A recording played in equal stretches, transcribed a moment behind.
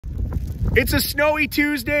It's a snowy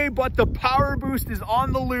Tuesday, but the Power Boost is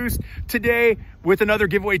on the loose today with another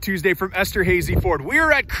giveaway Tuesday from Esterhazy Ford. We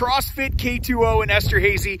are at CrossFit K2O in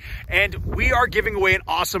Esterhazy, and we are giving away an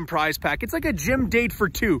awesome prize pack. It's like a gym date for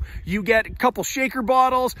two. You get a couple shaker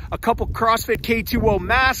bottles, a couple CrossFit K2O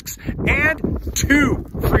masks, and 2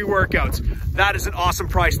 free workouts. That is an awesome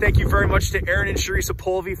prize. Thank you very much to Aaron and Sharisa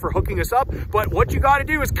Polvey for hooking us up. But what you got to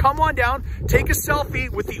do is come on down, take a selfie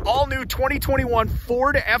with the all-new 2021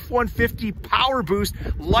 Ford F-150 Power Boost,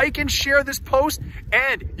 like and share this post,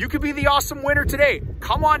 and you could be the awesome winner today.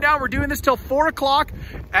 Come on down. We're doing this till 4 o'clock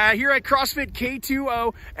here at CrossFit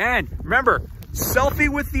K2O. And remember, selfie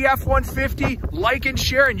with the F-150, like and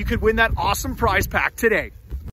share, and you could win that awesome prize pack today.